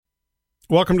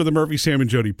Welcome to the Murphy, Sam, and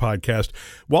Jody podcast.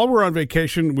 While we're on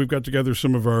vacation, we've got together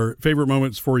some of our favorite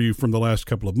moments for you from the last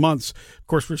couple of months. Of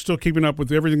course, we're still keeping up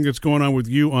with everything that's going on with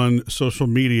you on social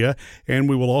media, and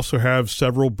we will also have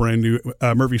several brand new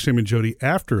Murphy, Sam, and Jody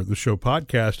after the show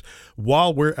podcast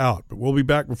while we're out. But we'll be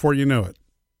back before you know it.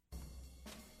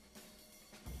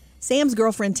 Sam's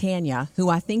girlfriend, Tanya, who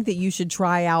I think that you should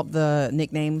try out the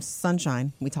nickname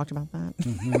Sunshine. We talked about that.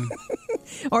 Mm-hmm.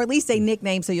 Or at least a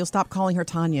nickname so you'll stop calling her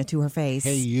Tanya to her face.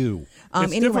 Hey, you.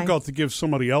 It's difficult to give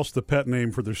somebody else the pet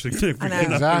name for their significant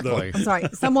other. Exactly. I'm sorry.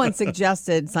 Someone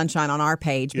suggested Sunshine on our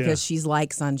page because she's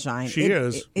like Sunshine. She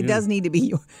is. It does need to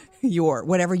be your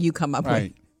whatever you come up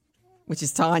with, which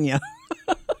is Tanya.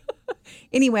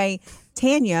 Anyway,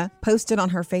 Tanya posted on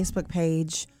her Facebook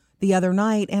page the other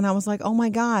night, and I was like, oh my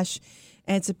gosh.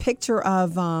 And it's a picture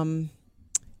of,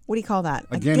 what do you call that?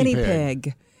 A guinea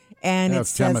pig. And it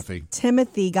says, Timothy.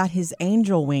 Timothy got his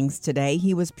angel wings today.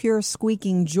 He was pure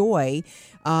squeaking joy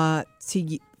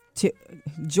to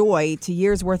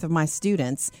years worth of my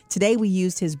students. Today we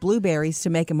used his blueberries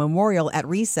to make a memorial at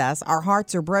recess. Our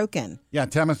hearts are broken. Yeah,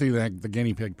 Timothy, the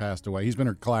guinea pig, passed away. He's been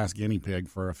her class guinea pig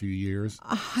for a few years.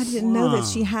 I didn't know that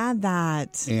she had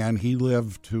that. And he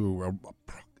lived to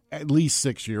at least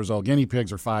 6 years old. Guinea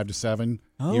pigs are 5 to 7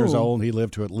 years old. He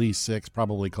lived to at least 6,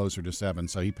 probably closer to 7.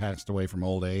 So he passed away from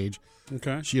old age.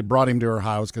 Okay. She had brought him to her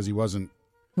house because he wasn't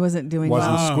doing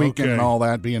well. squeaking and all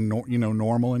that, being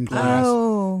normal in class.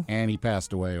 Oh. And he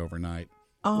passed away overnight.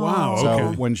 Oh. Wow. So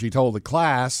Okay. when she told the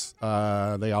class,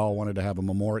 they all wanted to have a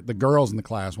memorial. The girls in the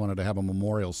class wanted to have a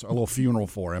memorial, a little funeral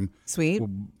for him. Sweet.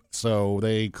 So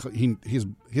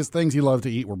his things he loved to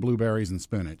eat were blueberries and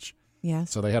spinach.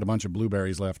 Yes. So they had a bunch of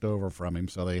blueberries left over from him.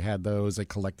 So they had those. They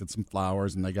collected some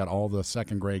flowers, and they got all the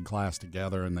second grade class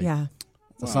together. And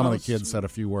some of the kids said a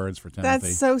few words for Timothy.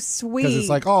 That's so sweet. Because it's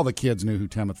like all the kids knew who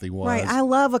Timothy was. Right. I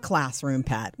love a classroom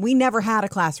pet. We never had a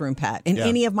classroom pet in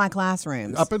any of my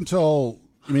classrooms. Up until,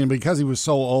 because he was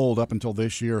so old, up until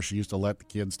this year, she used to let the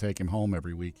kids take him home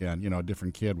every weekend. A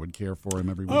different kid would care for him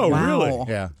every weekend. Oh, Wow. really?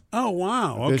 Yeah. Oh,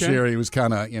 wow. Okay. This year he was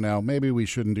kind of, maybe we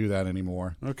shouldn't do that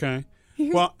anymore. Okay.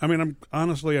 Well, I'm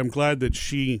glad that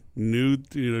she knew.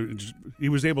 He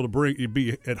was able to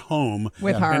be at home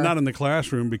with her and not in the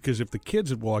classroom, because if the kids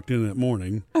had walked in that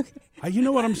morning, you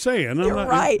know what I'm saying. You're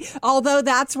right. Although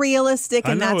that's realistic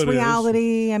and that's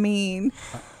reality.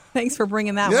 Thanks for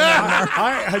bringing that one up.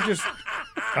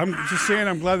 I'm just saying,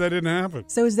 I'm glad that didn't happen.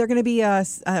 So, is there going to be a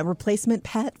replacement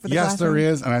pet for the Yes, classroom? there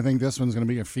is, and I think this one's going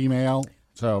to be a female.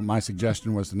 So my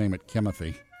suggestion was to name it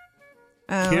Kimothy.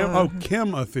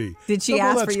 Kimothy. Did she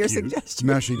ask for your suggestion?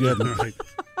 No, she didn't.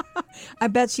 I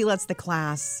bet she lets the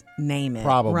class name it.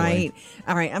 Probably. Right?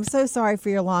 All right. I'm so sorry for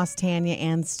your loss, Tanya,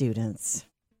 and students.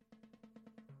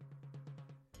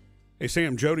 Hey,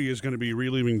 Sam, Jody is going to be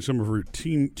reliving some of her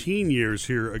teen years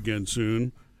here again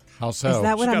soon. How so? Is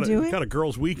that what I'm doing? Got a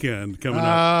girls' weekend coming up.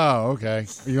 Oh, okay.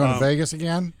 Are you going to Vegas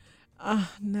again?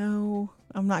 No,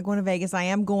 I'm not going to Vegas. I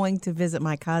am going to visit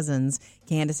my cousins,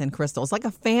 Candace and Crystal. It's like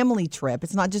a family trip.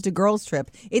 It's not just a girls' trip.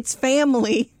 It's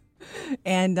family.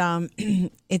 And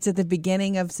it's at the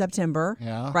beginning of September,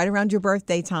 right around your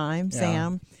birthday time,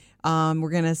 Sam. We're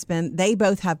going to they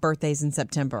both have birthdays in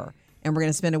September, and we're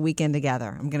going to spend a weekend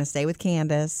together. I'm going to stay with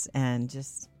Candace and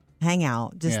just hang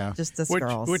out, just us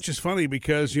girls. Which is funny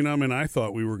because, I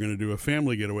thought we were going to do a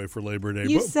family getaway for Labor Day.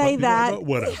 You say that. But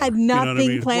whatever. We had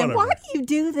nothing planned. Whatever. Why do you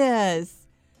do this?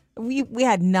 We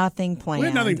had nothing planned. We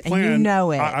had nothing planned. And you know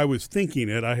it. I was thinking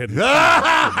it. I had.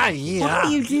 Why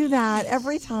do you do that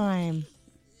every time?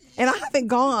 And I haven't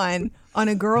gone on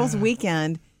a girls'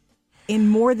 weekend in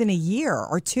more than a year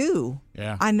or two.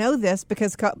 Yeah. I know this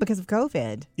because of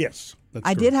COVID. Yes.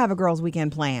 I did have a girls'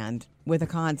 weekend planned with a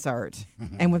concert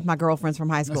and with my girlfriends from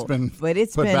high school. But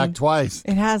it's been put back twice.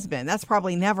 It has been. That's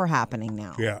probably never happening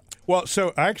now. Yeah. Well,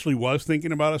 so I actually was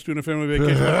thinking about us doing a family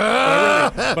vacation,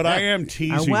 but I am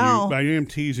teasing you. I am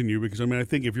teasing you because I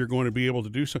think if you're going to be able to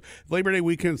do so, Labor Day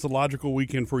weekend is the logical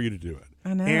weekend for you to do it.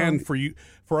 I know. And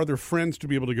for other friends to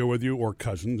be able to go with you, or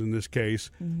cousins in this case,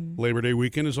 Labor Day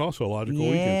weekend is also a logical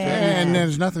weekend. And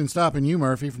there's nothing stopping you,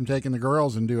 Murphy, from taking the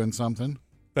girls and doing something.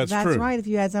 That's true. That's right. If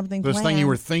you had something planned. This thing you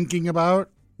were thinking about,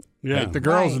 take the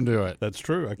girls and do it. That's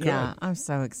true. I could. Yeah, I'm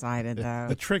so excited, though.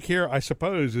 The trick here, I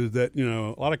suppose, is that,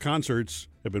 a lot of concerts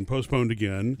have been postponed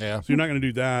again. Yeah. So you're not going to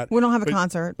do that. We don't have a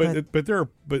concert. But there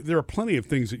are plenty of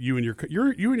things that you and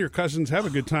your cousins have a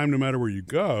good time no matter where you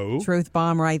go. Truth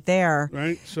bomb right there.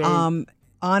 Right. So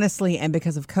honestly, and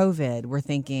because of COVID, we're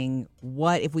thinking,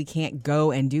 what if we can't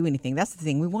go and do anything? That's the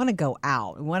thing. We want to go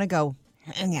out. We want to go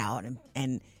hang out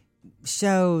and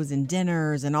shows and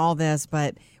dinners and all this,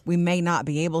 but we may not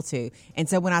be able to. And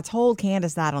so when I told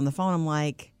Candace that on the phone, I'm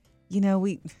like, we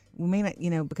may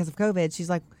not, because of COVID, she's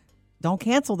like, don't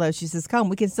cancel those. She says, come,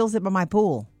 we can still sit by my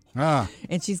pool.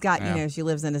 And she's got, she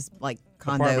lives in this like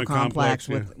condo Apartment complex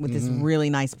complex, with this really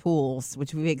nice pools,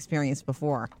 which we've experienced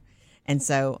before. And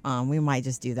so we might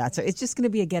just do that. So it's just going to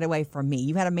be a getaway for me.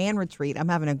 You had a man retreat. I'm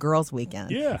having a girls'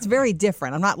 weekend. Yeah. It's very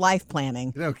different. I'm not life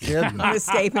planning. No kidding. I'm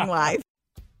escaping life.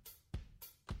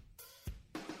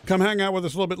 Come hang out with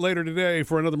us a little bit later today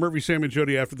for another Murphy, Sam, and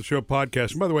Jody After the Show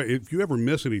podcast. And by the way, if you ever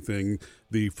miss anything,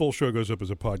 the full show goes up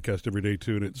as a podcast every day,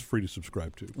 too, and it's free to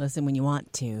subscribe to. Listen when you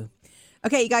want to.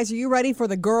 Okay, you guys, are you ready for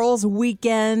the girls'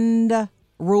 weekend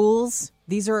rules?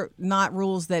 These are not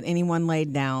rules that anyone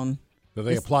laid down. Do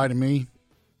they apply to me?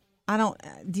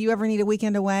 Do you ever need a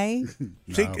weekend away?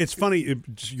 No. See, it's funny.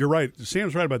 You're right.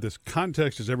 Sam's right about this.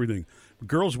 Context is everything.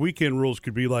 Girls' weekend rules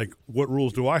could be like, what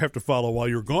rules do I have to follow while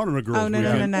you're gone on a girls'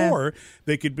 weekend? No. Or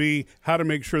they could be how to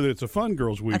make sure that it's a fun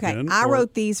girls' weekend. Okay, I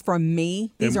wrote these from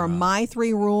me. These are my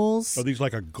 3 rules. Are these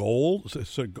like a goal?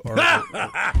 Okay,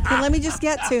 let me just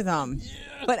get to them.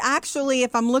 But actually,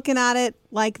 if I'm looking at it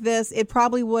like this, it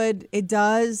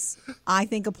does, I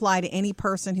think, apply to any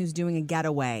person who's doing a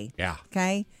getaway. Yeah.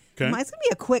 Okay? Okay. It's going to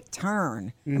be a quick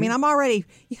turn. I mean, I'm already,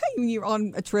 when you're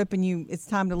on a trip and it's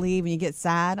time to leave and you get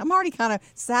sad, I'm already kind of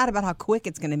sad about how quick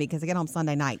it's going to be because I get home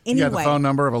Sunday night. Anyway. You got the phone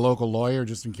number of a local lawyer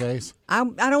just in case? I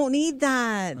don't need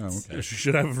that. Oh, okay. You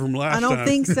should have it from last time. I don't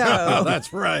think so. Oh,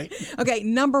 that's right. Okay,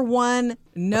 number 1,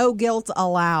 no guilt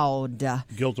allowed.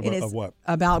 Guilt of what?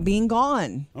 About being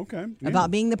gone. Okay. Yeah. About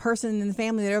being the person in the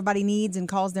family that everybody needs and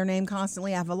calls their name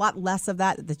constantly. I have a lot less of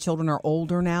that. The children are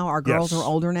older now. Our girls are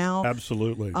older now.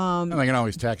 Absolutely. And they can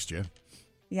always text you.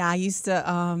 Yeah, I used to,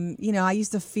 I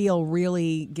used to feel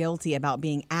really guilty about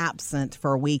being absent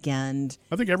for a weekend.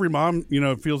 I think every mom,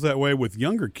 feels that way with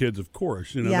younger kids, of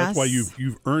course. That's why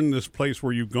you've earned this place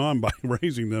where you've gone by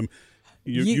raising them.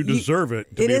 You deserve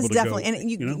it. To it be is able to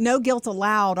definitely, go, and no guilt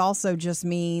allowed also just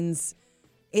means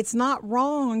it's not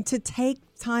wrong to take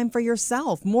time for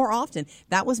yourself more often.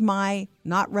 That was my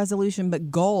not resolution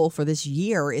but goal for this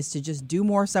year, is to just do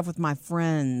more stuff with my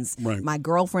friends, my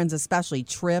girlfriends, especially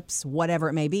trips, whatever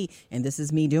it may be. And this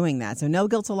is me doing that. So no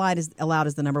guilt allowed is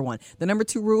the number 1. The number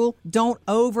 2 rule: don't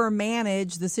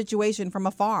overmanage the situation from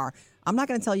afar. I'm not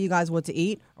going to tell you guys what to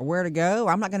eat or where to go.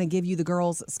 I'm not going to give you the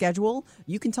girls' schedule.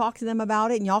 You can talk to them about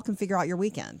it and y'all can figure out your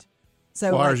weekend. So,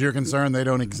 as far as you're concerned, they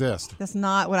don't exist. That's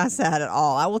not what I said at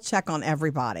all. I will check on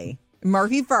everybody.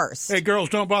 Murphy first. Hey, girls,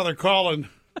 don't bother calling.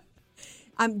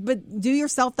 But do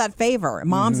yourself that favor.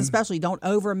 Moms especially, don't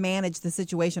overmanage the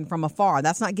situation from afar.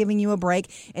 That's not giving you a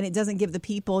break, and it doesn't give the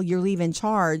people you leave in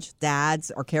charge,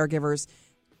 dads or caregivers,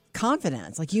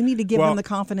 confidence. Like, you need to give them the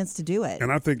confidence to do it.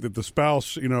 And I think that the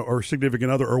spouse, or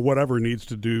significant other or whatever needs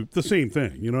to do the same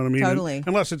thing. You know what I mean? Totally. And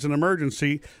unless it's an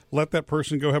emergency, let that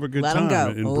person go have a good time.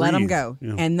 Let them go.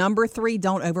 Yeah. And number 3,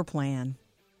 don't overplan.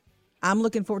 I'm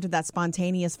looking forward to that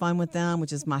spontaneous fun with them,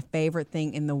 which is my favorite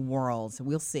thing in the world. So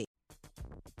we'll see.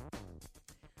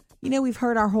 We've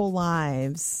heard our whole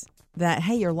lives that,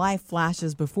 hey, your life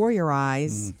flashes before your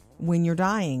eyes when you're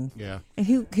dying. Yeah. And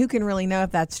who can really know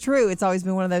if that's true? It's always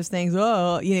been one of those things,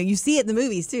 you see it in the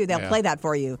movies, too. They'll play that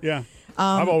for you. Yeah.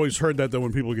 I've always heard that, though,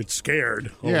 when people get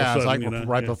scared. All of a sudden, it's like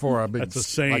right before a big that's a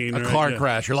saying, like a car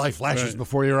crash. Your life flashes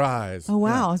before your eyes. Oh,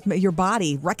 wow. Yeah. Your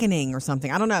body reckoning or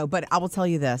something. I don't know, but I will tell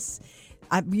you this.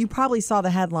 You probably saw the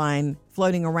headline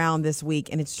floating around this week,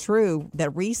 and it's true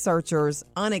that researchers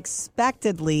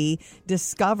unexpectedly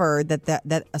discovered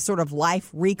that a sort of life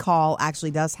recall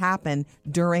actually does happen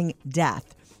during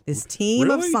death. This team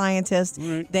of scientists,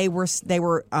 they were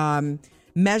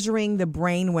measuring the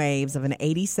brain waves of an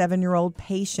 87-year-old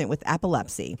patient with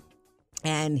epilepsy.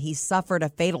 And he suffered a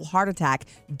fatal heart attack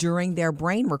during their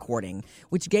brain recording,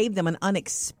 which gave them an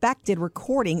unexpected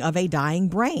recording of a dying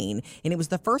brain. And it was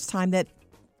the first time that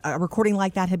a recording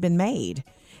like that had been made.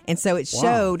 And so it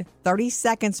showed 30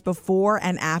 seconds before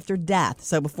and after death.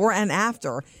 So before and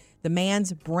after, the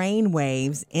man's brain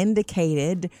waves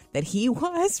indicated that he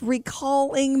was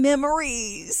recalling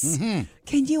memories. Mm-hmm.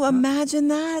 Can you imagine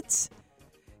that?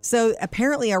 So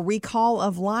apparently a recall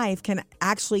of life can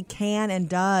and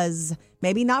does,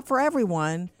 maybe not for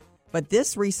everyone, but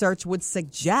this research would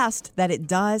suggest that it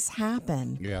does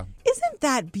happen. Yeah. Isn't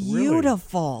that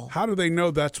beautiful? Really? How do they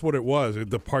know that's what it was?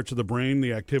 The parts of the brain,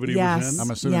 the activity was in? I'm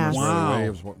assuming that's where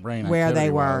the waves, brain where activity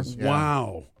they were. was. Yeah.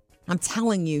 Wow. I'm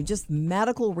telling you, just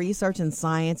medical research and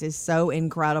science is so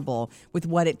incredible with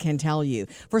what it can tell you.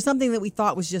 For something that we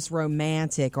thought was just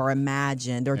romantic or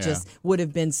imagined or just would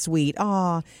have been sweet.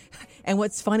 Oh, and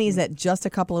what's funny is that just a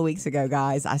couple of weeks ago,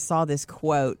 guys, I saw this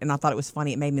quote and I thought it was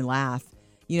funny. It made me laugh.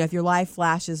 You know, if your life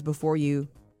flashes before your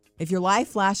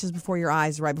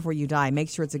eyes right before you die, make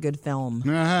sure it's a good film.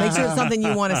 Make sure it's something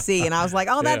you want to see. And I was like,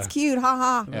 oh, that's cute. Ha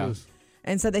ha. Yeah.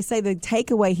 And so they say the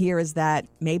takeaway here is that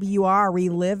maybe you are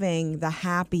reliving the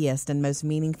happiest and most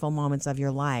meaningful moments of your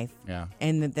life. Yeah.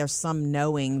 And that there's some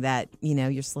knowing that, you know,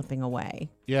 you're slipping away.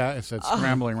 Yeah, it's that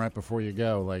scrambling right before you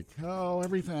go, like,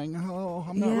 everything.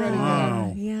 I'm not ready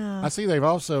yet. Yeah. I see they've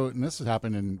also, and this has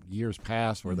happened in years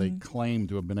past, where they claim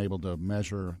to have been able to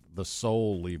measure the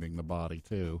soul leaving the body,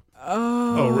 too.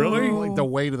 Oh, really? Like the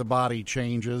weight of the body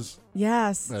changes.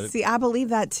 Yes. See, I believe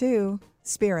that, too.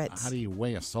 Spirits. How do you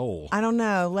weigh a soul? I don't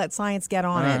know. Let science get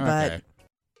on it. But Okay.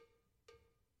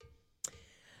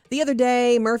 the other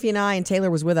day, Murphy and I, and Taylor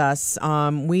was with us,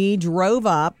 we drove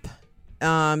up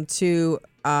to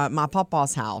my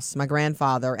papa's house, my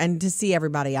grandfather, and to see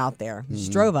everybody out there.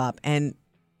 Just drove up. And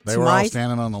They were all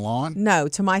standing on the lawn? No,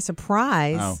 to my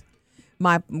surprise,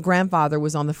 my grandfather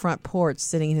was on the front porch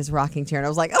sitting in his rocking chair. And I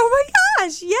was like, oh my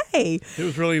gosh, yay. It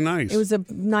was really nice. It was a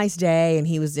nice day, and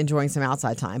he was enjoying some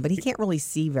outside time, but he can't really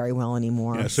see very well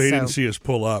anymore. Yeah, so he didn't see us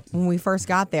pull up. When we first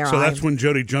got there, So that's when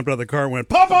Jody jumped out of the car and went,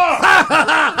 Papa!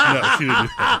 No, she didn't do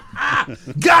that.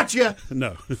 Gotcha!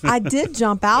 No. I did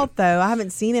jump out, though. I haven't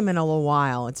seen him in a little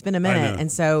while. It's been a minute.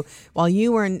 And so while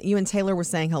you and Taylor were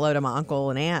saying hello to my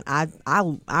uncle and aunt,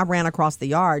 I ran across the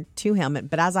yard to him.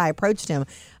 But as I approached him,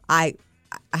 I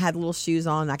had little shoes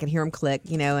on. I could hear him click,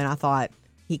 and I thought,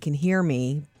 he can hear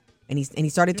me, and he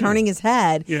started turning his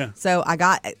head. Yeah. So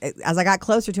as I got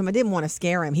closer to him, I didn't want to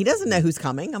scare him. He doesn't know who's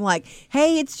coming. I'm like,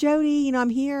 hey, it's Jody. I'm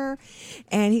here.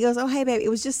 And he goes, oh, hey, babe. It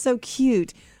was just so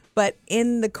cute. But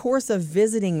in the course of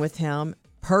visiting with him,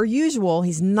 per usual,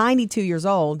 he's 92 years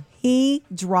old. He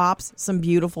drops some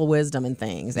beautiful wisdom and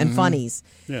things and funnies.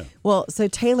 Yeah. Well, so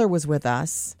Taylor was with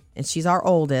us, and she's our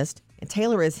oldest, and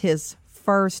Taylor is his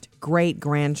first great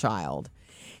grandchild.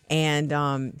 And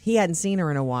he hadn't seen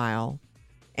her in a while.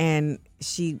 And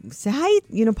she said, hi,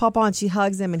 Papa. And she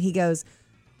hugs him. And he goes,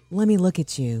 let me look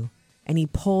at you. And he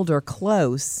pulled her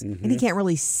close. And he can't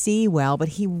really see well, but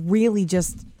he really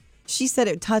she said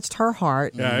it touched her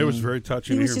heart. Yeah, it was very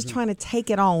touching. He was just trying to take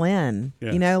it all in.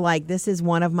 Yeah. Like, this is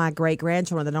one of my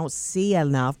great-grandchildren that I don't see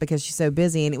enough because she's so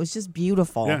busy. And it was just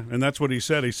beautiful. Yeah, and that's what he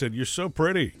said. He said, you're so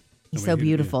pretty. He's so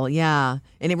beautiful, yeah.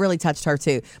 And it really touched her,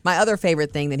 too. My other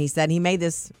favorite thing that he said, he made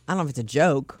this, I don't know if it's a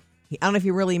joke. I don't know if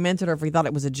he really meant it or if he thought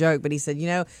it was a joke, but he said,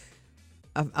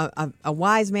 a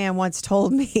wise man once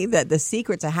told me that the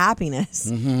secret to happiness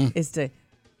is to,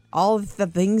 all of the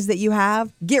things that you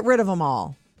have, get rid of them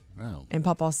all. Wow. And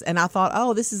Papa, and I thought,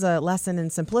 oh, this is a lesson in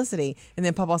simplicity. And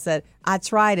then Papa said, I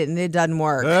tried it and it doesn't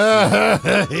work.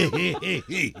 But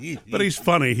he's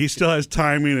funny. He still has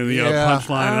timing and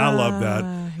punchline, and I love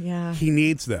that. Yeah. He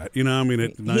needs that. At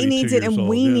 92 he needs it, years and old,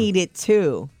 we need it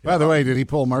too. By the way, did he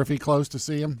pull Murphy close to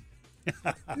see him?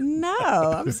 No,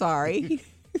 I'm sorry.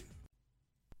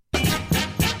 Get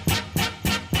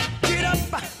up,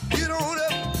 get on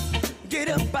up, get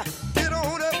up, get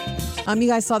on up. You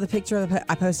guys saw the picture that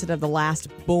I posted of the last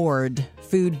food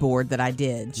board that I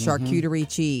did, charcuterie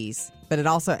cheese. But it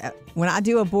also, when I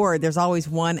do a board, there's always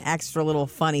one extra little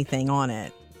funny thing on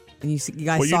it. And you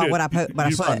guys saw what I put.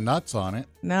 You saw nuts on it.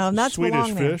 No, nuts Swedish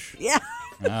belong there. fish? Yeah.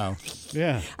 Oh.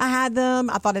 Yeah. I had them.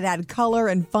 I thought it added color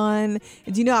and fun.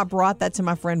 And do you know, I brought that to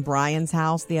my friend Brian's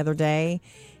house the other day,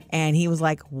 and he was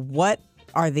like, what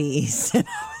are these? And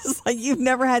I was like, you've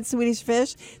never had Swedish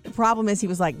fish? The problem is, he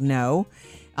was like, no.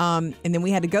 And then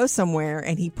we had to go somewhere,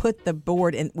 and he put the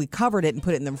board and we covered it and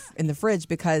put it in the fridge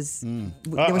because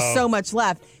there was so much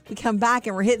left. We come back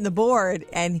and we're hitting the board,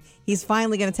 and he's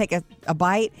finally going to take a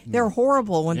bite. They're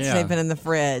horrible once they've been in the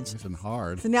fridge. It's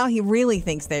hard. So now he really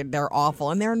thinks they're awful,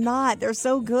 and they're not. They're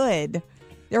so good.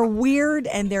 They're weird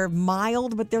and they're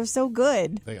mild, but they're so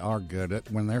good. They are good.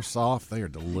 When they're soft, they are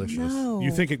delicious. No. You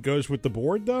think it goes with the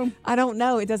board, though? I don't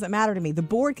know. It doesn't matter to me. The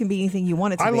board can be anything you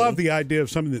want it to be. I love the idea of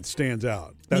something that stands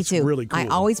out. That's Me too. really cool. I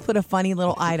always put a funny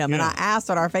little item. And Yeah. I asked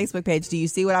on our Facebook page, do you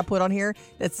see what I put on here?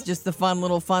 That's just the fun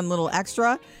little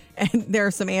extra. And there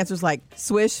are some answers like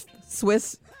Swiss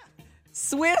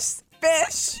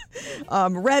fish,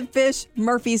 red fish,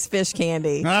 Murphy's fish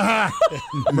candy.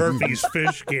 Murphy's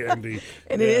fish candy.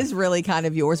 And it is really kind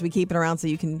of yours. We keep it around so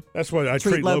you can That's what I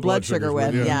treat low blood sugar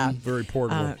with. Yeah. Very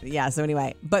portable. So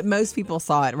anyway, but most people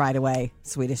saw it right away,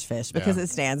 Swedish fish, because it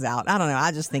stands out. I don't know.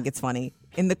 I just think it's funny.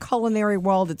 In the culinary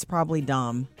world, it's probably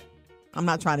dumb. I'm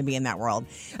not trying to be in that world.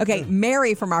 Okay,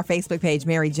 Mary from our Facebook page,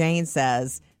 Mary Jane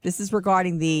says, this is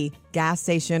regarding the gas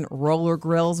station roller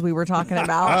grills we were talking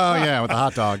about. Oh, yeah, with the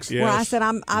hot dogs. Yeah. Where I Yes. said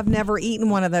I've never eaten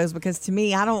one of those because to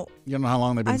me, I don't You don't know how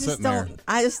long they've been I sitting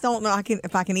just don't know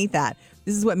if I can eat that.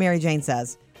 This is what Mary Jane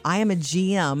says. I am a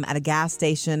GM at a gas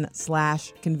station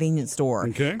 / convenience store.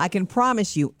 Okay. I can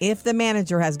promise you, if the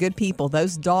manager has good people,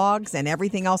 those dogs and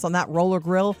everything else on that roller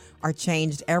grill are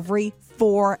changed every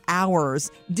 4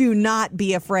 hours. Do not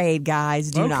be afraid, guys.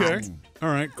 Do not. Okay. All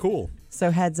right, cool. So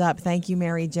heads up. Thank you,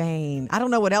 Mary Jane. I don't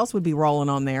know what else would be rolling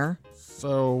on there.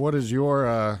 So what is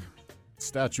your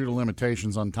statute of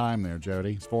limitations on time there,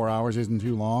 Jody? 4 hours isn't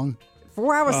too long?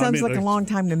 4 hours I sounds mean, like a like- long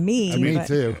time to me. Me but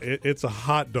too. It's a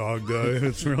hot dog, though.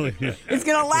 It's really... It's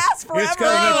going to last forever. It's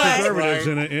got enough anyway. preservatives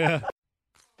in it, yeah.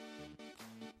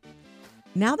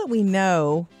 Now that we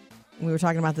know, we were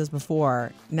talking about this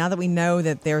before, now that we know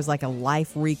that there's like a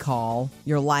life recall,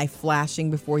 your life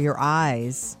flashing before your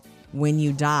eyes when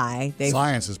you die.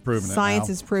 Science has proven it Science now.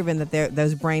 has proven that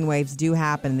those brain waves do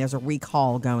happen and there's a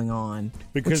recall going on.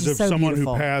 Because which is of so someone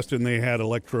beautiful. who passed and they had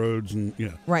electrodes and,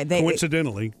 Right,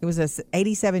 coincidentally. It was a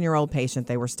 87-year-old patient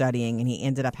they were studying, and he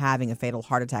ended up having a fatal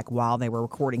heart attack while they were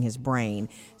recording his brain.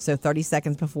 So 30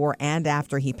 seconds before and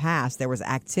after he passed, there was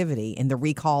activity in the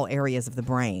recall areas of the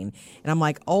brain. And I'm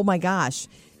like, oh my gosh.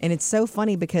 And it's so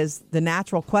funny because the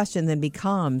natural question then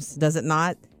becomes, does it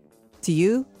not, to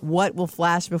you, what will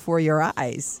flash before your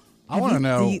eyes? I want to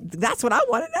know. That's what I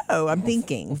want to know. I'm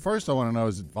thinking. Well, first, I want to know,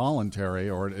 is it voluntary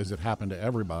or does it happen to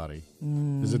everybody?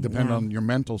 Does it depend on your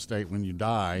mental state when you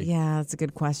die? Yeah, that's a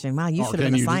good question. Wow, you Or should have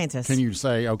can been a you- scientist. Can you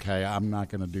say, okay, I'm not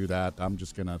going to do that. I'm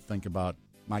just going to think about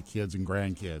my kids and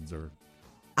grandkids, or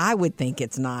I would think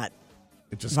it's not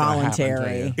it's just gonna happen to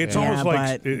voluntary. you? It's Yeah, almost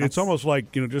like but it's that's- almost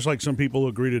like just like some people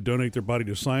agree to donate their body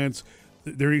to science.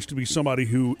 There needs to be somebody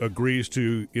who agrees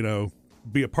to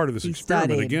be a part of this Be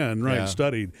experiment studied. again, right? Yeah.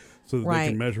 Studied so that they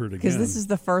can measure it again. Because this is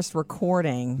the first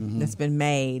recording that's been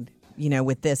made,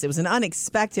 with this. It was an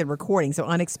unexpected recording, so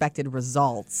unexpected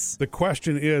results. The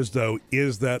question is, though,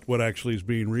 is that what actually is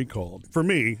being recalled? For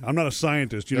me, I'm not a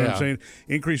scientist. You know what I'm saying?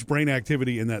 Increased brain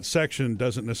activity in that section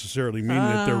doesn't necessarily mean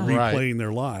that they're Right. replaying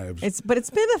their lives. But it's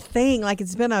been a thing, like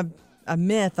it's been a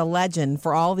myth, a legend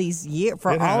for all these years,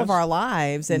 for It all has. of our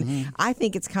lives, and I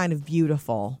think it's kind of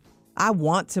beautiful. I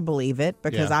want to believe it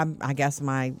because Yeah. I guess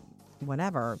my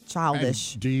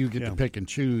childish. And do you get Yeah. to pick and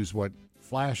choose what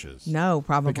flashes? No,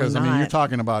 probably Because, not. I mean, you're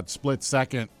talking about split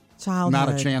second, not a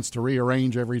Childhood. chance to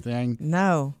rearrange everything.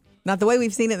 No, not the way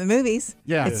we've seen it in the movies.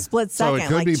 Yeah. It's split So second. it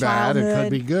could like be bad, it childhood.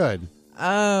 could be good.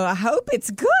 Oh, I hope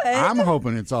it's good. I'm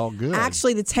hoping it's all good.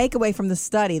 Actually, the takeaway from the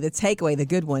study, the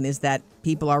good one, is that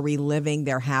people are reliving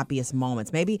their happiest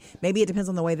moments. Maybe it depends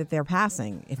on the way that they're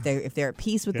passing. If they're at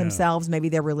peace with Yeah. themselves, maybe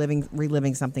they're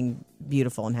reliving something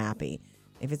beautiful and happy.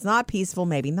 If it's not peaceful,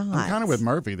 maybe not. I'm kind of with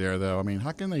Murphy there, though. I mean,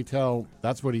 how can they tell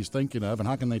that's what he's thinking of, and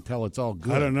how can they tell it's all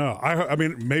good? I don't know. I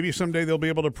mean, maybe someday they'll be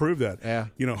able to prove that. Yeah.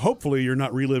 Hopefully you're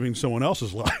not reliving someone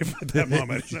else's life at that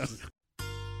moment.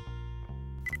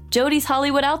 Jody's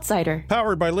Hollywood Outsider.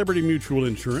 Powered by Liberty Mutual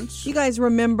Insurance. You guys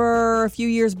remember a few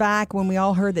years back when we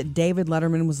all heard that David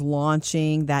Letterman was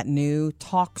launching that new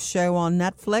talk show on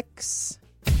Netflix?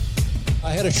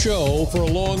 I had a show for a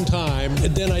long time,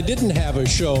 and then I didn't have a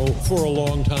show for a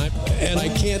long time. And I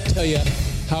can't tell you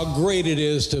how great it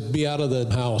is to be out of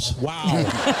the house. Wow.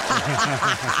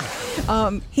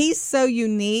 He's so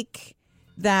unique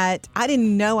that I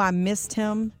didn't know I missed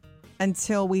him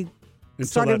until we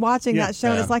started watching that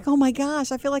show. And it's like, oh my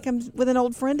gosh, I feel like I'm with an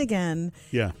old friend again.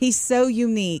 Yeah. He's so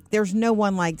unique. There's no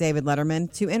one like David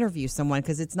Letterman to interview someone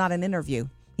because it's not an interview.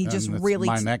 He just And it's really.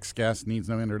 My next guest needs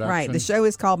no introduction. Right. The show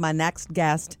is called My Next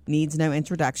Guest Needs No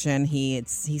Introduction. He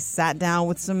sat down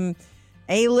with some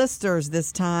A-listers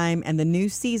this time, and the new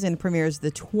season premieres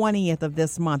the 20th of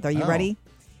this month. Are you Oh. ready?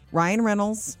 Ryan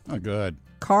Reynolds, Oh, good.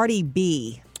 Cardi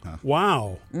B,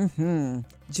 Wow.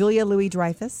 Julia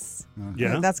Louis-Dreyfus.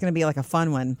 Yeah. That's going to be like a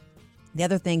fun one. The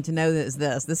other thing to know is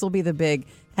this. This will be the big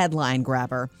headline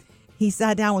grabber. He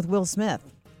sat down with Will Smith,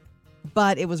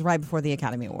 but it was right before the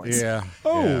Academy Awards. Yeah.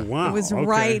 Oh, yeah. wow. It was Okay.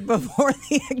 right before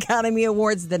the Academy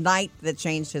Awards, the night that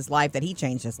changed his life, that he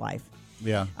changed his life.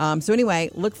 Yeah. So anyway,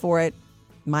 look for it.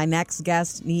 My Next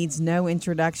Guest Needs No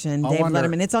Introduction. I Dave wonder-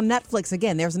 Letterman. It's on Netflix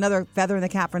again. There's another feather in the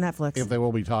cap for Netflix. If they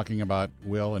will be talking about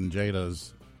Will and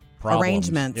Jada's problems.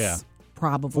 Arrangements. Yeah.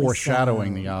 Probably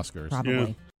Foreshadowing so. the Oscars.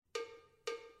 Probably.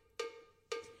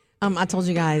 I told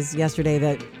you guys yesterday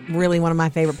that really one of my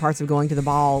favorite parts of going to the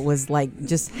ball was like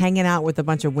just hanging out with a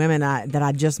bunch of women that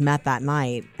I just met that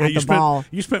night at the ball.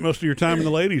 You spent most of your time in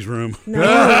the ladies' room.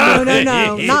 No,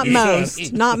 not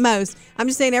most. I'm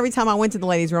just saying every time I went to the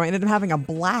ladies' room, I ended up having a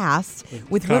blast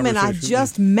with women I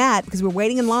just met because we were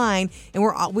waiting in line and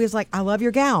we was like, I love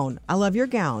your gown. I love your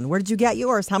gown. Where did you get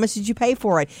yours? How much did you pay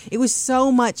for it? It was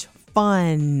so much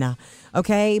fun.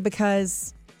 Okay,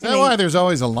 because... Is that why there's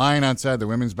always a line outside the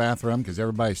women's bathroom? Because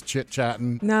everybody's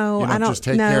chit-chatting? No, you don't I don't. just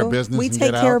take care of business we and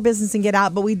take get care out? of business and get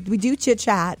out, but we do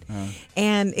chit-chat.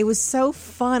 And it was so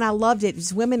fun. I loved it.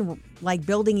 Just women like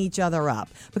building each other up.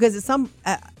 Because it's a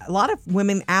lot of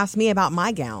women asked me about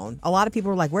my gown. A lot of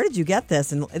people were like, where did you get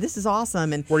this? And this is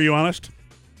awesome. And Were you honest?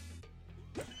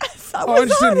 I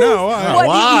just didn't know.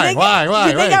 Why? Why?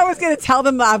 You think I was going to tell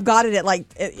them that I've got it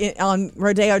at on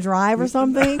Rodeo Drive or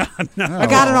something? No. I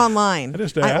got it online.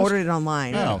 I ordered it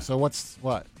online. No, so what's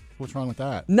wrong with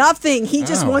that? Nothing. He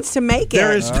just wants to make it.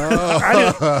 There is.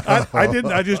 I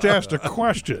didn't. I just asked a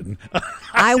question.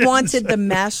 I wanted the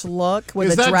mesh look with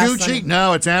Is a that dress. Gucci?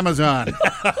 No, it's Amazon.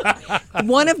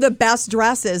 One of the best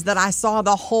dresses that I saw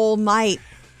the whole night.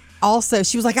 Also,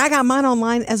 she was like, I got mine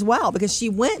online as well because she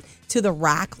went to the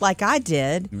rack like I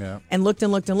did and looked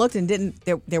and didn't.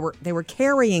 They were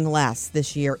carrying less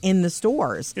this year in the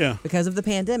stores because of the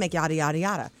pandemic, yada, yada,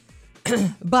 yada.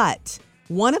 But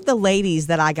one of the ladies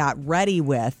that I got ready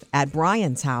with at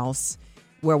Brian's house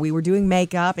where we were doing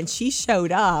makeup and she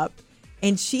showed up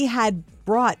and she had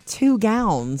brought 2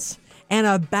 gowns and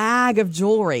a bag of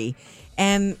jewelry.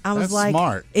 And I was like,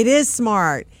 smart. It is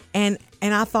smart. And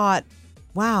I thought,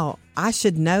 wow, I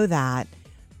should know that.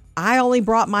 I only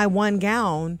brought my 1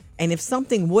 gown, and if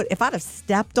I'd have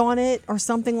stepped on it or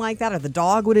something like that, or the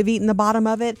dog would have eaten the bottom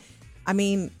of it, I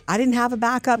mean, I didn't have a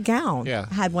backup gown. Yeah.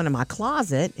 I had one in my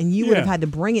closet, and you would have had to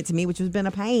bring it to me, which would have been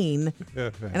a pain,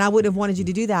 and I would have wanted you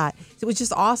to do that. So it was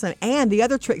just awesome. And the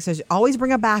other trick says always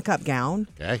bring a backup gown.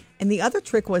 Okay. And the other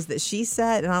trick was that she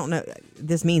said, and I don't know if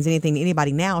this means anything to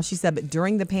anybody now, she said, but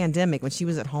during the pandemic, when she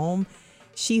was at home,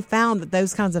 she found that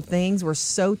those kinds of things were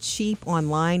so cheap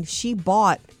online. She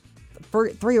bought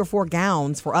 3 or 4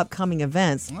 gowns for upcoming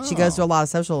events. She goes to a lot of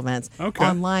social events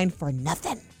online for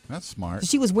nothing. That's smart. So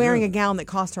she was wearing a gown that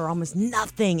cost her almost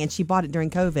nothing, and she bought it during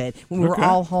COVID when we were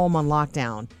all home on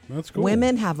lockdown. That's cool.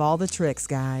 Women have all the tricks,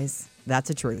 guys. That's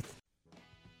the truth.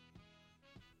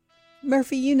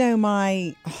 Murphy, you know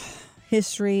my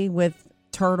history with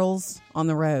turtles on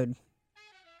the road.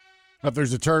 If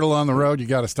there's a turtle on the road, you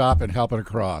got to stop and help it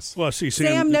across. Well, see,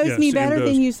 Sam knows me better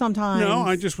than you sometimes. No,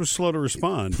 I just was slow to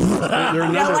respond.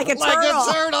 They're never, like a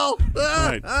turtle.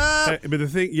 Right. But the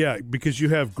thing, because you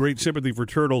have great sympathy for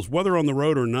turtles, whether on the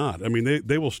road or not. I mean,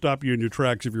 they will stop you in your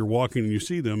tracks if you're walking and you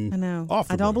see them. I know. Off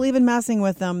the I don't road. believe in messing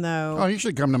with them, though. Oh, you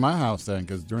should come to my house then,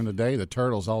 because during the day, the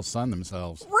turtles all sun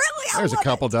themselves. Really? There's a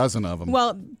couple dozen of them.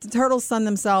 Well, the turtles sun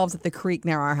themselves at the creek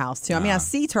near our house, too. I mean, I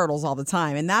see turtles all the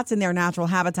time, and that's in their natural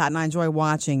habitat, and I enjoy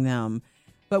watching them.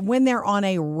 But when they're on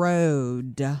a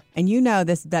road, and you know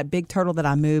that big turtle that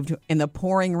I moved in the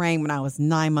pouring rain when I was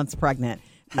 9 months pregnant,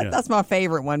 that's my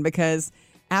favorite one because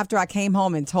after I came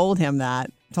home and told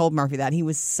Murphy that, he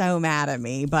was so mad at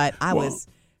me. But I was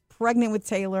pregnant with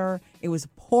Taylor. It was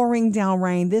pouring down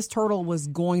rain. This turtle was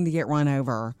going to get run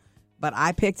over. But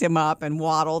I picked him up and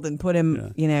waddled and put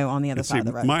him, on the other side of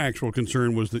the road. My actual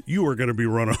concern was that you were going to be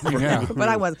run over. Yeah. But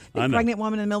I was. A pregnant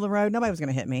woman in the middle of the road, nobody was going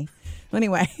to hit me.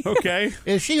 Anyway. Okay.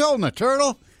 Is she holding a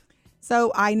turtle?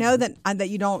 So I know that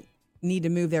you don't need to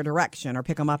move their direction or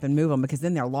pick them up and move them because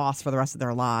then they're lost for the rest of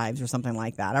their lives or something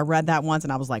like that. I read that once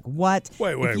and I was like, what?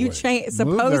 Wait.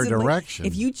 Move their direction.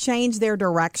 If you change their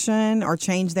direction or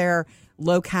change their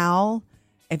locale,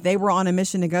 if they were on a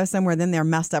mission to go somewhere, then they're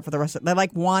messed up for the rest of. They're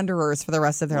like wanderers for the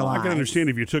rest of their lives. I can understand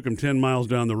if you took them 10 miles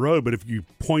down the road, but if you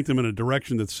point them in a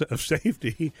direction that's of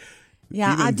safety.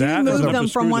 Yeah, I do move them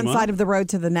from one side of the road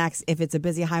to the next if it's a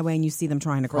busy highway and you see them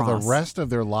trying to cross. For the rest of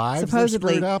their lives,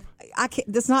 supposedly, they're screwed up?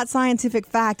 That's not scientific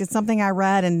fact. It's something I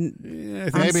read, and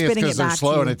maybe it's because they're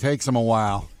slow and it takes them a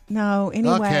while. No,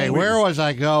 anyway. Okay, where was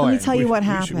I going? Let me tell you what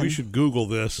happened. We should Google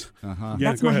this. Uh-huh.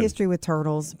 Yeah, that's go my ahead. history with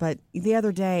turtles. But the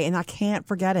other day, and I can't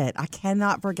forget it. I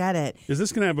cannot forget it. Is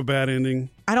this going to have a bad ending?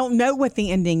 I don't know what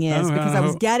the ending is because I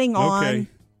was getting on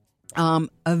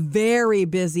a very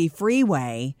busy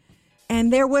freeway.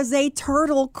 And there was a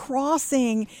turtle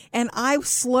crossing, and I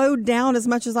slowed down as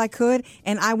much as I could,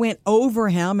 and I went over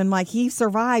him, and like he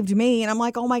survived me, and I'm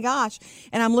like, oh my gosh!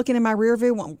 And I'm looking in my rear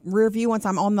view once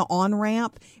I'm on the on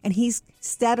ramp, and he's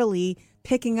steadily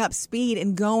picking up speed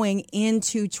and going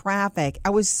into traffic.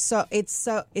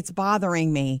 It's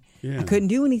bothering me. Yeah. I couldn't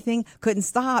do anything, couldn't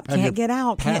stop, Have you can't get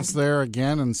out. Passed there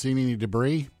again and seen any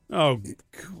debris? Oh,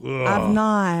 I've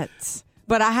not,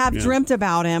 but I have dreamt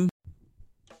about him.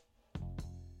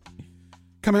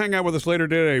 Come hang out with us later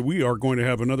today. We are going to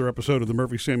have another episode of the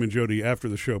Murphy, Sam, and Jody After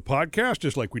the Show podcast,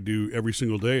 just like we do every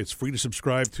single day. It's free to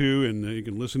subscribe to, and you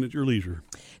can listen at your leisure.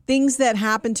 Things that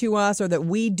happen to us or that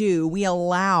we do, we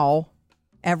allow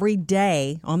every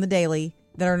day on the daily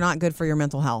that are not good for your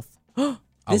mental health.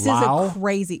 This Allow? is a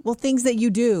crazy. Well, things that you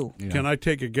do. Yeah. Can I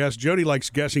take a guess? Jody likes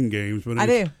guessing games. But I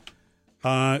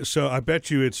do. So I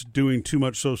bet you it's doing too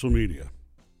much social media.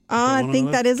 I one think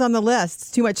on the that is on the list.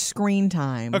 It's too much screen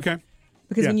time. Okay.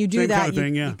 Because Yeah, when you do same that, kind of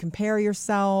thing, you compare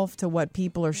yourself to what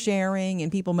people are sharing,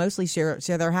 and people mostly share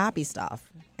their happy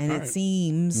stuff. And it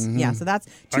seems, so that's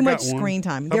I too got much one. screen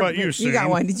time. How about you, You got Sam?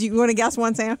 one. You want to guess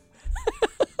one, Sam?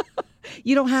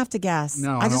 You don't have to guess.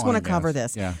 No, I I just don't want wanna to cover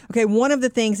guess. this. Yeah. Okay, one of the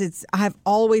things I have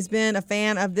always been a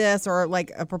fan of this, or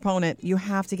like a proponent. You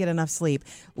have to get enough sleep.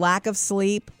 Lack of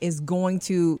sleep is going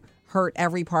to hurt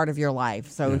every part of your life.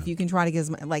 So if you can try to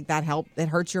get like that help, it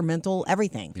hurts your mental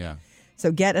everything. Yeah.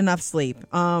 So get enough sleep.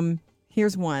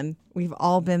 Here's one. We've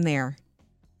all been there.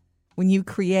 When you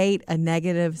create a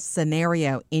negative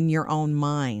scenario in your own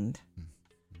mind.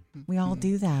 We all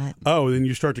do that. Oh, then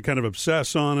you start to kind of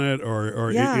obsess on it,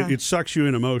 or Yeah. it sucks you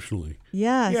in emotionally.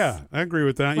 Yes. Yeah, I agree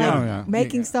with that. Like Yeah. Oh, yeah.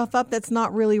 making stuff up that's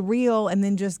not really real and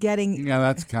then just getting Yeah,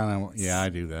 that's kind of, I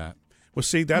do that. Well,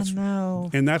 see, that's no.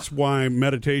 and that's why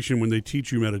meditation, when they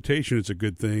teach you meditation, it's a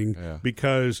good thing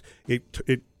because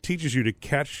it teaches you to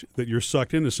catch that you're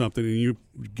sucked into something, and you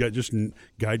just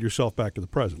guide yourself back to the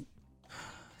present.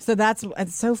 So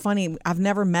it's so funny. I've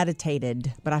never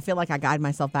meditated, but I feel like I guide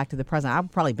myself back to the present. I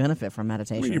would probably benefit from I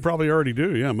meditation. mean, you probably already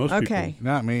do. Yeah, most Okay. people.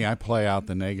 Not me. I play out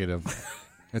the negative.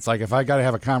 It's like if I got to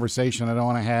have a conversation I don't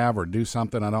want to have or do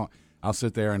something I'll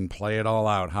sit there and play it all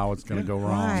out how it's going to go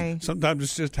wrong. Why? Sometimes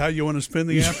it's just how you want to spend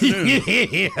the afternoon.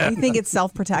 You think it's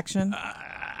self-protection?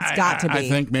 It's got to be. I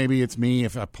think maybe it's me.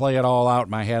 If I play it all out in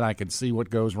my head, I can see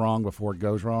what goes wrong before it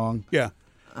goes wrong. Yeah,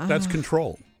 that's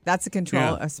control. That's a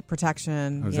control, Yeah. a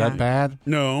protection. Is yeah. that bad?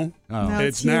 No, Oh. No,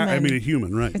 it's not. I human. mean, a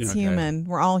human, right? It's yeah. human.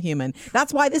 We're all human.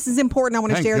 That's why this is important. I want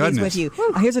to Thank share these goodness. with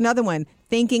you. Here's another one.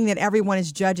 Thinking that everyone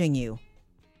is judging you.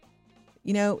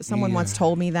 You know, someone once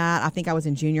told me that. I think I was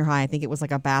in junior high. I think it was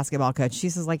like a basketball coach. She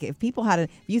says, like, if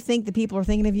you think that people are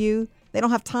thinking of you, they don't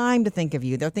have time to think of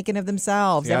you. They're thinking of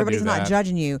themselves. Yeah, I do Everybody's not that.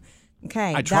 judging you.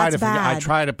 Okay, I try that's to bad. I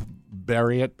try to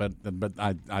bury it, but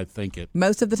I think it.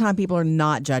 Most of the time, people are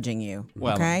not judging you.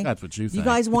 Well, okay? that's what you You think.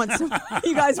 guys want some?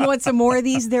 You guys want some more of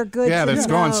these? They're good. Yeah, to that's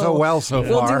going so know. well so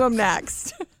We'll far. do them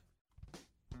next.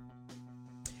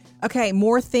 Okay,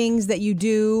 more things that you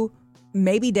do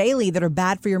maybe daily that are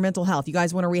bad for your mental health. You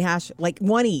guys want to rehash like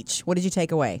one each? What did you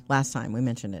take away last time? We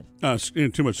mentioned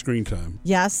it. Too much screen time.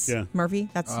 Yes, Yeah. Murphy.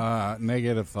 That's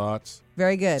Negative thoughts,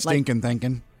 very good. Like, stinking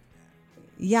thinking.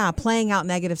 yeah, playing out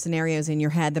negative scenarios in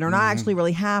your head that are not actually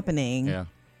really happening. Yeah.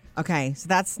 Okay, so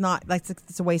that's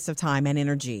a waste of time and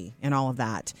energy and all of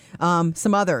that.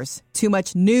 Some others, too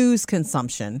much news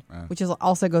consumption, which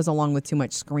also goes along with too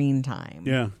much screen time.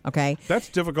 Yeah. Okay. That's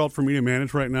difficult for me to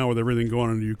manage right now with everything going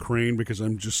on in Ukraine because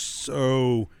I'm just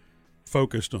so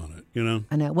focused on it, you know?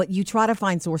 I know. What you try to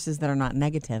find sources that are not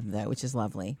negative, though, which is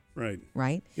lovely, Right.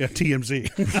 right? Yeah,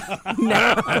 TMZ.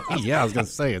 Yeah, I was going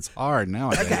to say it's hard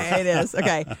nowadays. Okay, it is.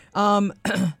 Okay.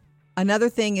 Another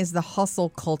thing is the hustle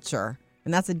culture.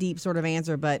 And that's a deep sort of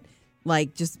answer, but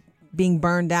like just being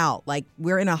burned out. Like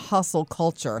we're in a hustle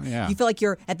culture. Yeah. You feel like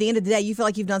at the end of the day, you feel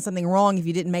like you've done something wrong if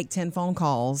you didn't make 10 phone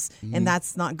calls. And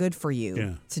that's not good for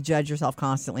you to judge yourself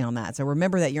constantly on that. So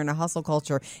remember that you're in a hustle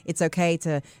culture. It's okay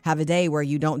to have a day where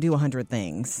you don't do 100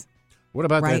 things. What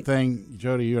about Right. that thing,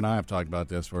 Jody, you and I have talked about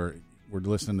this, where we're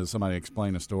listening to somebody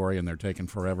explain a story and they're taking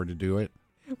forever to do it?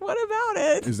 What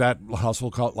about it? Is that hustle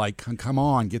cult? Like, come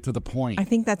on, get to the point. I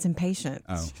think that's impatient.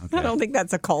 Oh, okay. I don't think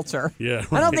that's a culture. Yeah.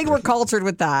 I don't think we're cultured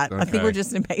with that. I think Okay. we're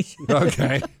just impatient.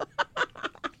 Okay.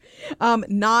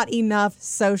 Not enough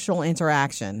social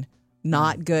interaction.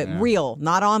 Not good. Yeah. Real,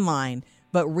 not online,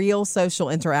 but real social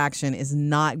interaction is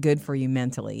not good for you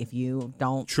mentally. If you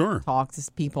don't talk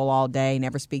to people all day,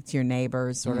 never speak to your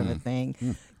neighbors, sort of a thing.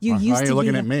 You Why used are you to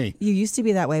looking be, at me? You used to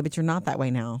be that way, but you're not that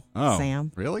way now, Oh,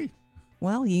 Sam. really?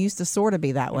 Well, you used to sort of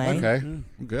be that way. Okay,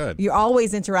 good. You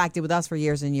always interacted with us for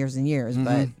years and years and years,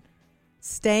 but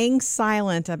staying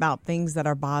silent about things that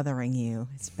are bothering you,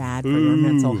 it's bad for your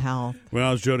mental health.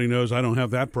 Well, as Jody knows, I don't have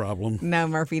that problem. No,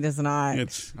 Murphy does not.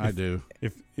 I do.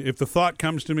 If the thought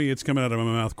comes to me, it's coming out of my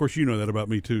mouth. Of course, you know that about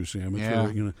me too, Sam. It's Yeah.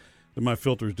 really, that my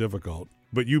filter is difficult.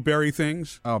 But you bury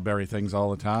things? Oh, bury things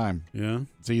all the time. Yeah.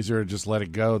 It's easier to just let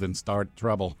it go than start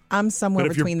trouble. I'm somewhere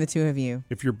But if you're- between the two of you.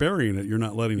 If you're burying it, you're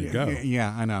not letting it go.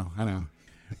 Yeah, I know.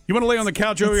 You want to lay on the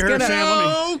couch over It's here, gonna- Sam?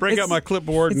 Let me break out my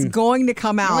clipboard. It's and going to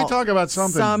come out. Can we talk about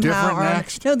something somehow different or-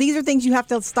 next? No, these are things you have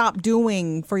to stop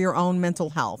doing for your own mental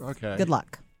health. Okay. Good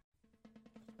luck.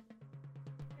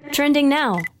 Trending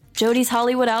now, Jody's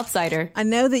Hollywood Outsider. I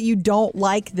know that you don't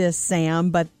like this,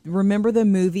 Sam, but remember the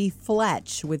movie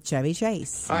Fletch with Chevy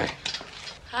Chase? Hi.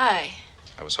 Hi.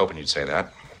 I was hoping you'd say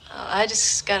that. I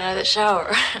just got out of the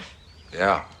shower.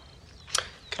 Yeah.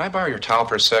 Can I borrow your towel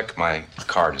for a sec? My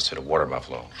car just hit a water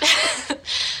buffalo.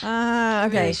 Okay.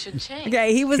 Really should change.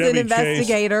 Okay, he was Chevy an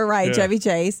investigator, Chase. right? Yeah. Chevy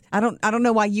Chase. I don't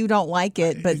know why you don't like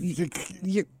it, but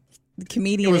you're the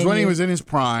comedian. It was in when he you. was in his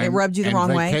prime. It rubbed you the and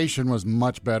wrong way? Vacation was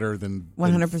much better than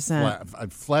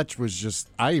 100%. Fletch was just.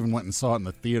 I even went and saw it in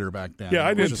the theater back then. Yeah,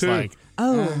 I It was did just too. Like,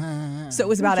 So it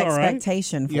was about It's all right.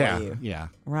 expectation for you, yeah.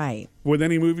 right? With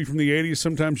any movie from the 80s,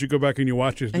 sometimes you go back and you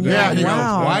watch it. And today. you're Yeah, like, you go,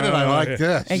 wow. why did I like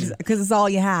this? Because it's all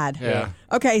you had. Yeah.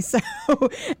 Okay, so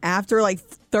after like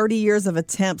 30 years of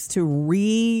attempts to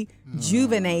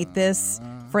rejuvenate this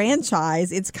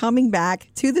franchise, it's coming back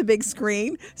to the big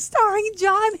screen, starring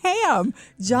John Hamm.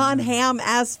 John Hamm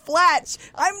as Fletch.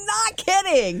 I'm not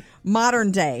kidding.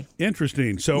 Modern day.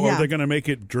 Interesting. So Yeah. are they going to make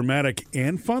it dramatic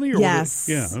and funny? Or Yes.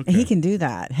 Yeah. Okay. He can do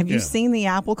that. Have you Yeah. seen the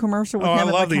Apple commercial with Oh, I him?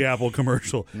 at love the the Apple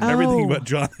commercial. Everything but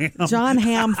John Hamm. John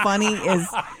Hamm funny is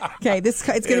okay. It's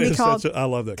going It to be is called such a- I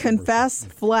love that commercial. Confess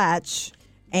Fletch,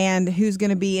 and who's going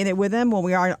to be in it with him? Well,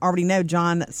 we already know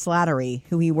John Slattery,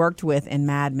 who he worked with in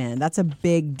Mad Men. That's a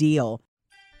big deal.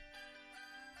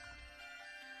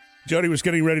 Jody was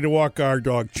getting ready to walk our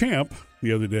dog Champ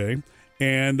the other day.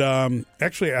 And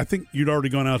actually, I think you'd already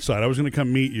gone outside. I was going to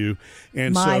come meet you.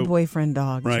 And My so, boyfriend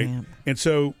dog, right. Champ. And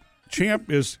so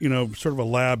Champ is, sort of a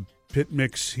lab pit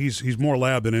mix. He's more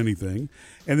lab than anything.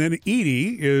 And then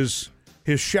Edie is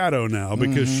his shadow now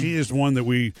because she is one that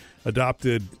we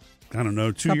adopted, I don't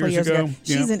know, 2 Couple years years ago.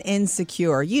 She's an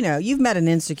insecure. You've met an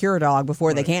insecure dog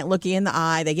before. They can't look you in the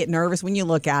eye. They get nervous when you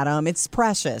look at them. It's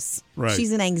precious. Right.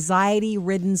 She's an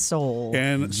anxiety-ridden soul.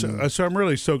 And so I'm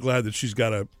really so glad that she's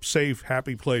got a safe,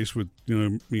 happy place with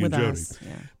me With and Jody. us,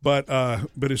 yeah.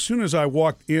 But as soon as I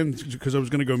walked in, because I was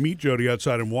going to go meet Jody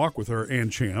outside and walk with her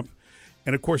and Champ,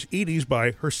 and of course Edie's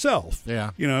by herself. Yeah.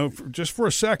 Just for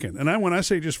a second. And when I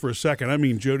say just for a second, I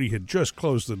mean Jody had just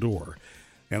closed the door.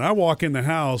 And I walk in the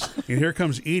house, and here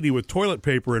comes Edie with toilet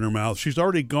paper in her mouth. She's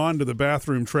already gone to the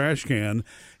bathroom trash can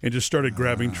and just started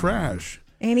grabbing trash.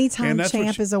 Anytime And that's what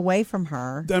Champ she- is away from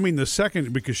her, I mean, the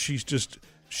second, because she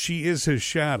is his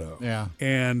shadow. Yeah.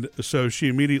 And so she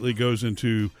immediately goes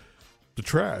into the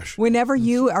trash. whenever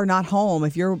you are not home,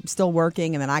 if you're still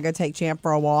working and then I go take Champ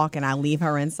for a walk and I leave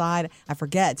her inside, I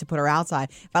forget to put her outside.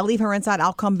 If I leave her inside,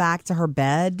 I'll come back to her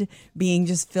bed being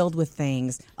just filled with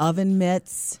things. Oven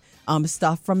mitts,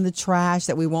 stuff from the trash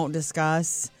that we won't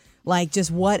discuss. Like just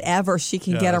whatever she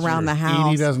can get that's around weird. the house.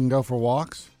 Edie doesn't go for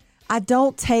walks. I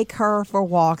don't take her for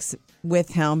walks with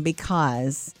him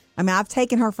because, I've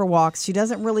taken her for walks. She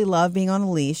doesn't really love being on a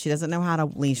leash. She doesn't know how to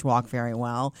leash walk very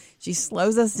well. She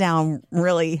slows us down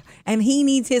really, and he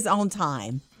needs his own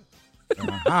time.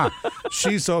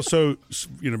 She's also,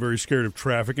 very scared of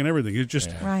traffic and everything. It's just,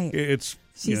 Right. It's,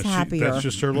 She's happier. That's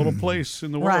just her little place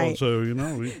in the world. Right.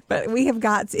 So, But we have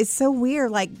got, it's so weird.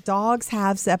 Like dogs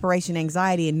have separation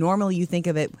anxiety, and normally you think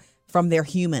of it from their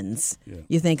humans. Yeah.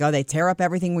 You think, they tear up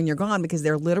everything when you're gone because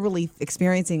they're literally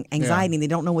experiencing anxiety and they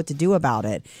don't know what to do about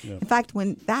it. Yeah. In fact,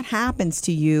 when that happens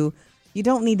to you, you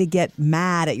don't need to get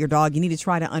mad at your dog. You need to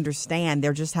try to understand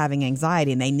they're just having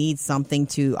anxiety and they need something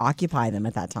to occupy them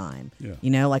at that time.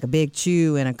 Yeah. Like a big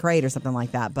chew in a crate or something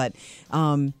like that. But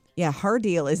yeah, her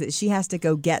deal is that she has to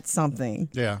go get something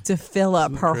to fill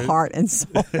up her heart and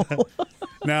soul.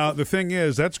 Now, the thing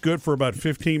is, that's good for about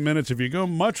 15 minutes. If you go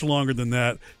much longer than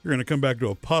that, you're going to come back to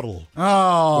a puddle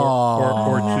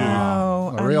or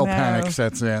two. A real panic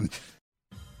sets in.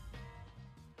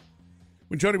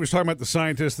 When Jody was talking about the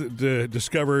scientists that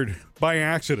discovered by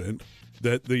accident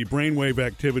that the brainwave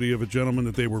activity of a gentleman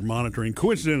that they were monitoring,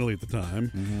 coincidentally at the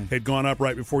time, had gone up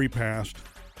right before he passed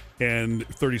and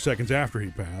 30 seconds after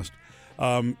he passed,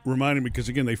 reminded me, because,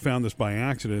 again, they found this by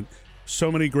accident.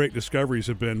 So many great discoveries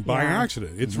have been by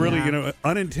accident. It's really,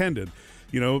 unintended.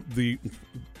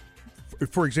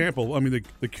 For example,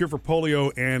 the cure for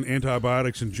polio and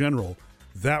antibiotics in general,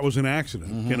 that was an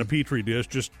accident in a Petri dish,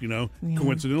 just,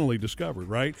 coincidentally discovered,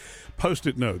 right?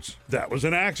 Post-it notes, that was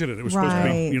an accident. It was supposed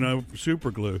to be,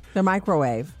 super glue. The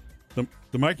microwave.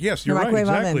 The mic, yes, you're right, microwave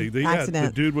exactly. oven, The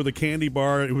accident. dude with a candy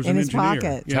bar, it was In an his engineer.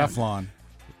 pocket. Yeah. Teflon.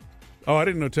 Oh, I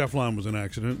didn't know Teflon was an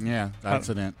accident. Yeah,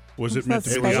 accident. Was it What's meant to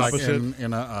that be It the was like opposite?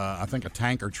 in a, I think a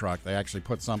tanker truck. They actually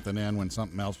put something in when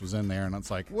something else was in there, and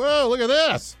it's like, whoa, look at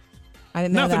this. I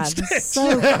didn't know Nothing that. sticks.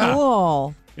 So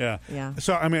cool. Yeah. Yeah.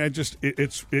 So, I mean,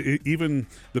 even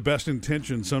the best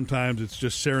intention, sometimes it's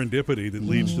just serendipity that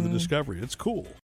leads to the discovery. It's cool.